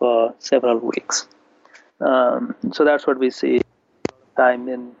for several weeks. So that's what we see time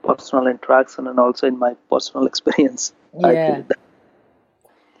in personal interaction and also in my personal experience. Yeah.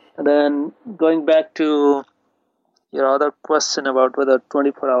 And then going back to your other question about whether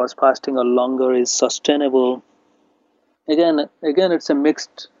 24 hours fasting or longer is sustainable, again, it's a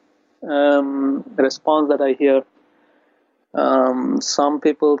mixed response that I hear. Some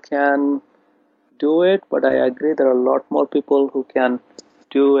people can do it, but I agree there are a lot more people who can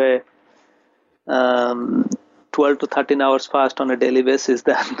do a 12 to 13 hours fast on a daily basis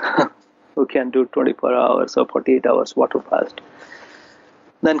than who can do 24 hours or 48 hours water fast.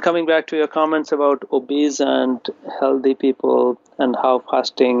 Then coming back to your comments about obese and healthy people and how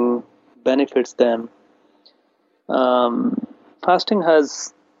fasting benefits them. Fasting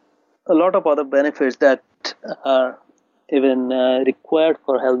has a lot of other benefits that are even required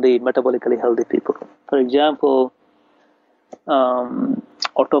for metabolically healthy people. For example,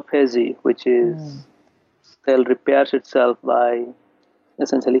 autophagy, which is cell repairs itself by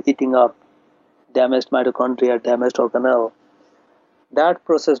essentially eating up damaged mitochondria, damaged organelle. That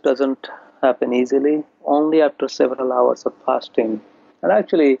process doesn't happen easily, only after several hours of fasting. And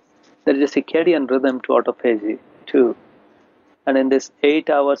actually, there is a circadian rhythm to autophagy too. And in this 8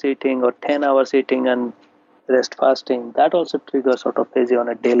 hours eating or 10 hours eating and rest fasting, that also triggers autophagy on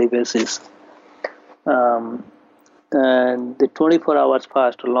a daily basis. And the 24 hours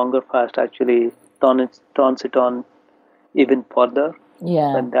fast or longer fast actually turns it on even further.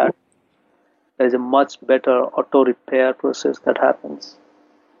 Yeah. And that there is a much better auto repair process that happens.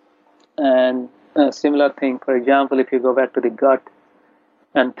 And a similar thing, for example, if you go back to the gut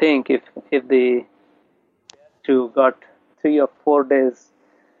and think if you got 3 or 4 days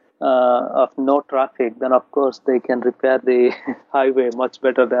of no traffic, then of course they can repair the highway much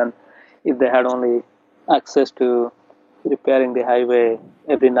better than if they had only access to repairing the highway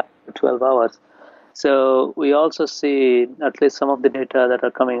every night for 12 hours. So we also see at least some of the data that are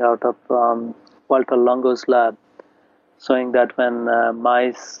coming out of Walter Longo's lab showing that when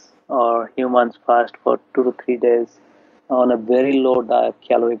mice or humans fast for 2 to 3 days on a very low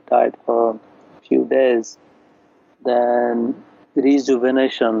caloric diet for a few days, then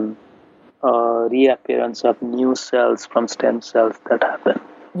rejuvenation or reappearance of new cells from stem cells that happen.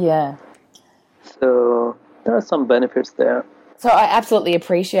 Yeah. So there are some benefits there. So I absolutely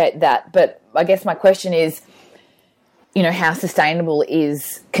appreciate that. But I guess my question is, how sustainable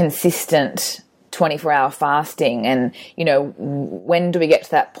is consistent 24-hour fasting? And, when do we get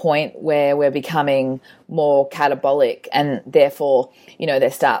to that point where we're becoming more catabolic and therefore,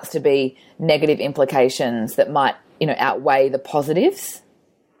 there starts to be negative implications that might, outweigh the positives?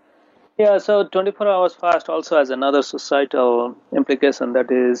 Yeah, so 24 hours fast also has another societal implication,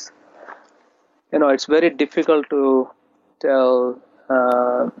 that is, it's very difficult to tell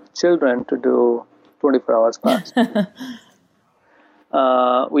children to do 24 hours fast.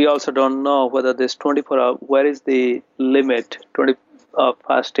 We also don't know whether this 24 hour, where is the limit of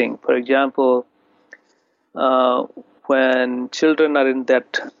fasting. For example, when children are in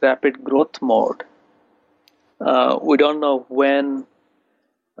that rapid growth mode, we don't know when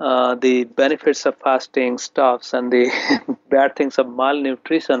the benefits of fasting stops and the bad things of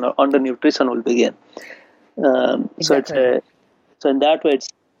malnutrition or undernutrition will begin. Exactly. So in that way, it's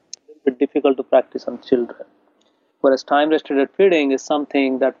a little bit difficult to practice on children. Whereas time-restricted feeding is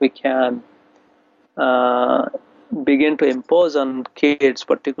something that we can begin to impose on kids,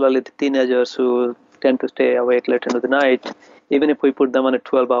 particularly the teenagers who tend to stay awake late into the night. Even if we put them on a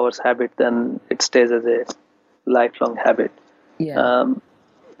 12 hours habit, then it stays as a lifelong habit. Yeah.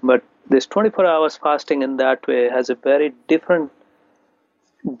 But this 24 hours fasting in that way has a very different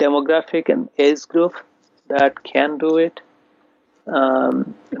demographic and age group that can do it.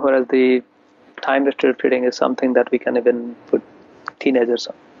 Whereas the time-restricted feeding is something that we can even put teenagers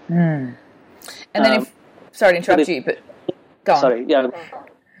on. And then sorry to interrupt you, but go on. Sorry, yeah.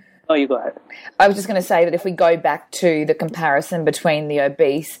 Oh, you go ahead. I was just going to say that if we go back to the comparison between the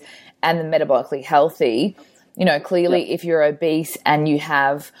obese and the metabolically healthy, clearly if you're obese and you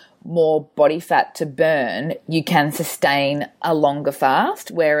have more body fat to burn, you can sustain a longer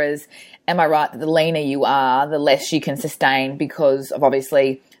fast. Whereas, am I right that the leaner you are, the less you can sustain because of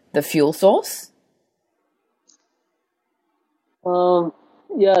obviously the fuel source?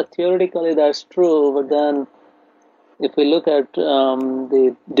 Yeah, theoretically that's true, but then if we look at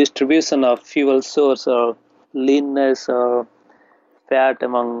the distribution of fuel source or leanness or fat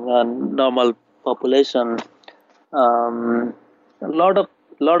among normal population, a lot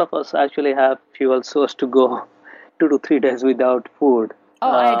of us actually have fuel source to go 2 to 3 days without food. Oh,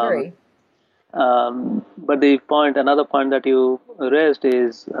 I agree. But another point that you raised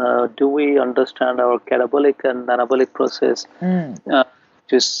is, do we understand our catabolic and anabolic process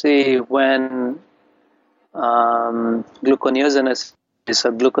to see when gluconeogenesis is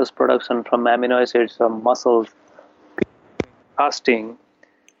a glucose production from amino acids from muscles fasting,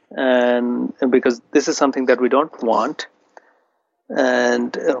 and because this is something that we don't want,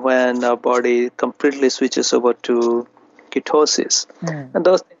 and when our body completely switches over to ketosis, and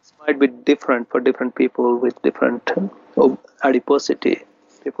those things might be different for different people with different adiposity,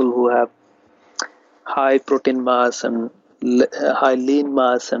 people who have high protein mass and high lean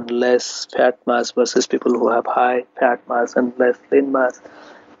mass and less fat mass versus people who have high fat mass and less lean mass.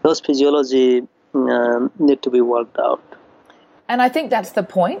 Those physiology need to be worked out. And I think that's the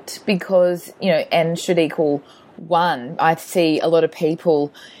point because, N should equal 1. I see a lot of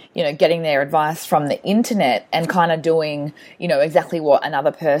people, getting their advice from the internet and kind of doing, exactly what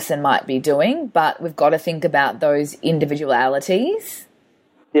another person might be doing, but we've got to think about those individualities.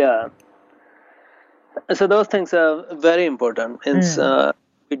 Yeah. So those things are very important.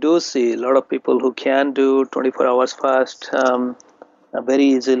 We do see a lot of people who can do 24 hours fast very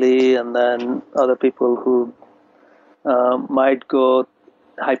easily, and then other people who might go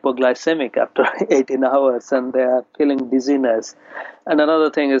hypoglycemic after 18 hours and they are feeling dizziness. And another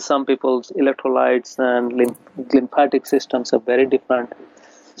thing is some people's electrolytes and lymphatic systems are very different.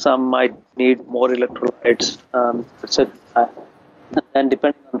 Some might need more electrolytes, etc. And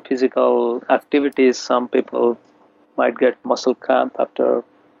depending on physical activities, some people might get muscle cramp after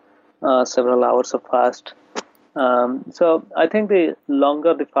several hours of fast. So I think the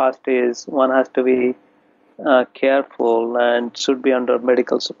longer the fast is, one has to be careful and should be under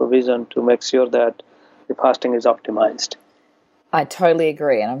medical supervision to make sure that the fasting is optimized. I totally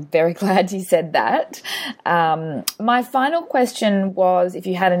agree, and I'm very glad you said that. My final question was if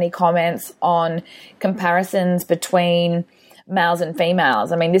you had any comments on comparisons between males and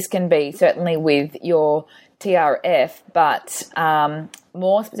females. I mean, this can be certainly with your TRF, but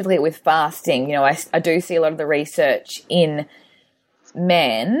more specifically with fasting. I do see a lot of the research in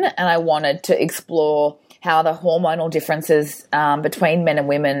men, and I wanted to explore how the hormonal differences between men and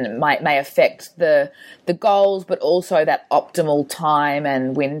women may affect the goals, but also that optimal time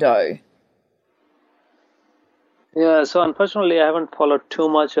and window. Yeah, so unfortunately I haven't followed too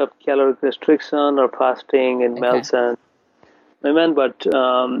much of caloric restriction or fasting in males and women, but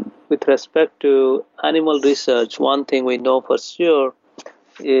with respect to animal research, one thing we know for sure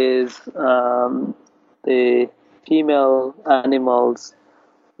is the female animals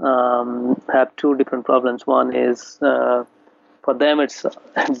have two different problems. One is for them it's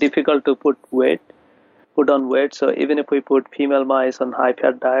difficult to put on weight. So even if we put female mice on high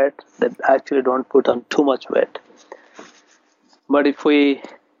fat diet, they actually don't put on too much weight. But if we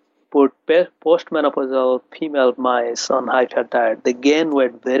put postmenopausal female mice on high fat diet, they gain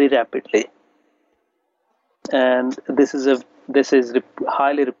weight very rapidly. and this is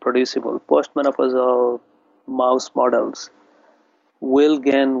highly reproducible. Postmenopausal mouse models will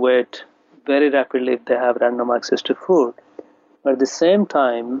gain weight very rapidly if they have random access to food. But at the same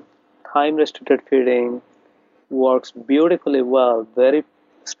time restricted feeding works beautifully well, very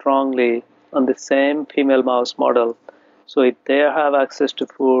strongly on the same female mouse model. So if they have access to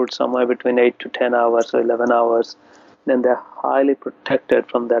food somewhere between 8 to 10 hours or 11 hours, then they're highly protected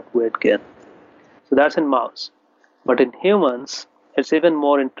from that weight gain. So that's in mouse. But in humans, it's even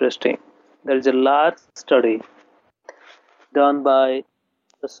more interesting. There is a large study done by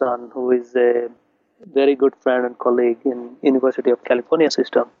a son who is a very good friend and colleague in University of California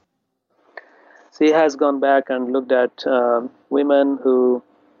system. So he has gone back and looked at women who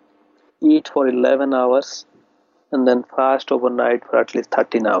eat for 11 hours and then fast overnight for at least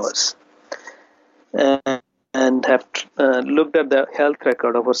 13 hours. And have looked at the health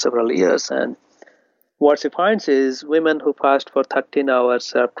record over several years. And what she finds is women who fast for 13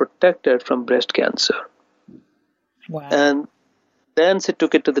 hours are protected from breast cancer. Wow. And then she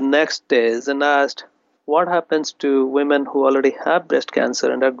took it to the next stage and asked, what happens to women who already have breast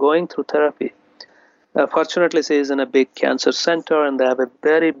cancer and are going through therapy? Fortunately, she is in a big cancer center and they have a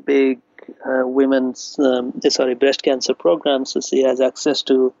very big breast cancer program. So she has access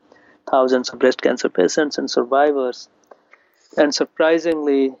to thousands of breast cancer patients and survivors. And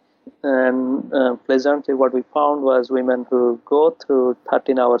surprisingly and pleasantly, what we found was women who go through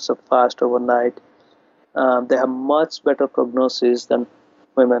 13 hours of fast overnight, they have much better prognosis than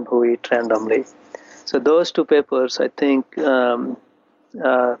women who eat randomly. So those two papers, I think,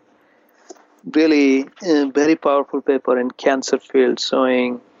 really very powerful paper in cancer field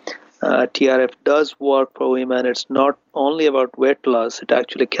showing TRF does work for women. It's not only about weight loss, it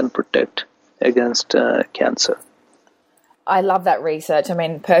actually can protect against cancer. I love that research. I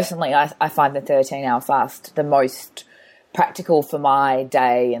mean, personally, I find the 13-hour fast the most practical for my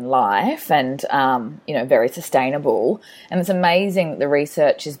day and life and, very sustainable. And it's amazing that the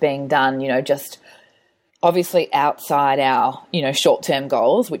research is being done, just obviously outside our, short-term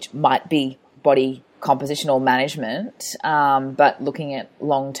goals, which might be body compositional management, but looking at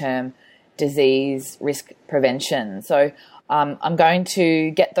long-term disease risk prevention. So I'm going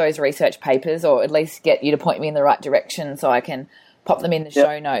to get those research papers, or at least get you to point me in the right direction so I can pop them in the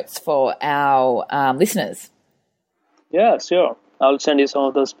show notes for our listeners. Yeah, sure. I'll send you some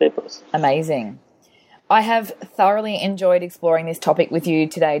of those papers. Amazing. I have thoroughly enjoyed exploring this topic with you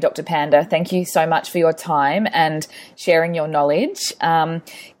today, Dr. Panda. Thank you so much for your time and sharing your knowledge. Have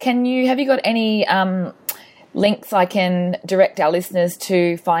you got any links I can direct our listeners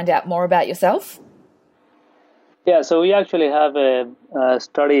to find out more about yourself? Yeah, so we actually have a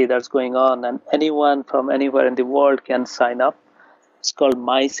study that's going on, and anyone from anywhere in the world can sign up. It's called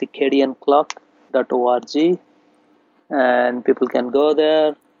mycircadianclock.org, and people can go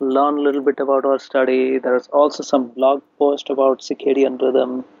there, learn a little bit about our study. There's also some blog post about circadian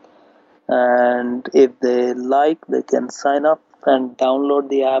rhythm, and if they like, they can sign up and download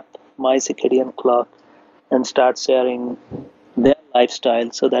the app My Circadian Clock and start sharing their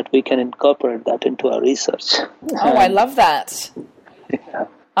lifestyle so that we can incorporate that into our research. Oh, I love that. Yeah.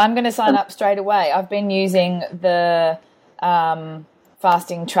 I'm going to sign up straight away. I've been using the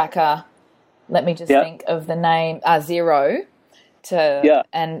fasting tracker. Let me just think of the name, Zero.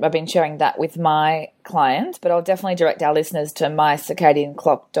 And I've been sharing that with my clients, but I'll definitely direct our listeners to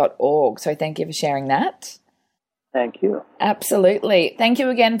mycircadianclock.org. So thank you for sharing that. Thank you. Absolutely. Thank you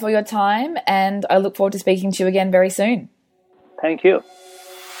again for your time, and I look forward to speaking to you again very soon. Thank you.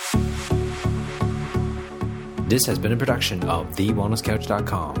 This has been a production of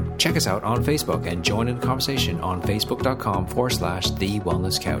TheWellnessCouch.com. Check us out on Facebook and join in the conversation on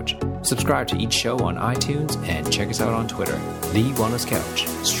Facebook.com/TheWellnessCouch. Subscribe to each show on iTunes and check us out on Twitter. The Wellness Couch,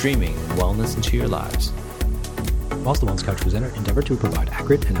 streaming wellness into your lives. Whilst the Wellness Couch presenter endeavor to provide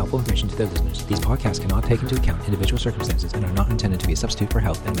accurate and helpful information to their listeners, these podcasts cannot take into account individual circumstances and are not intended to be a substitute for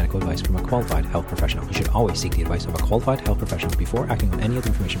health and medical advice from a qualified health professional. You should always seek the advice of a qualified health professional before acting on any of the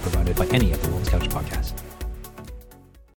information provided by any of the Wellness Couch podcasts.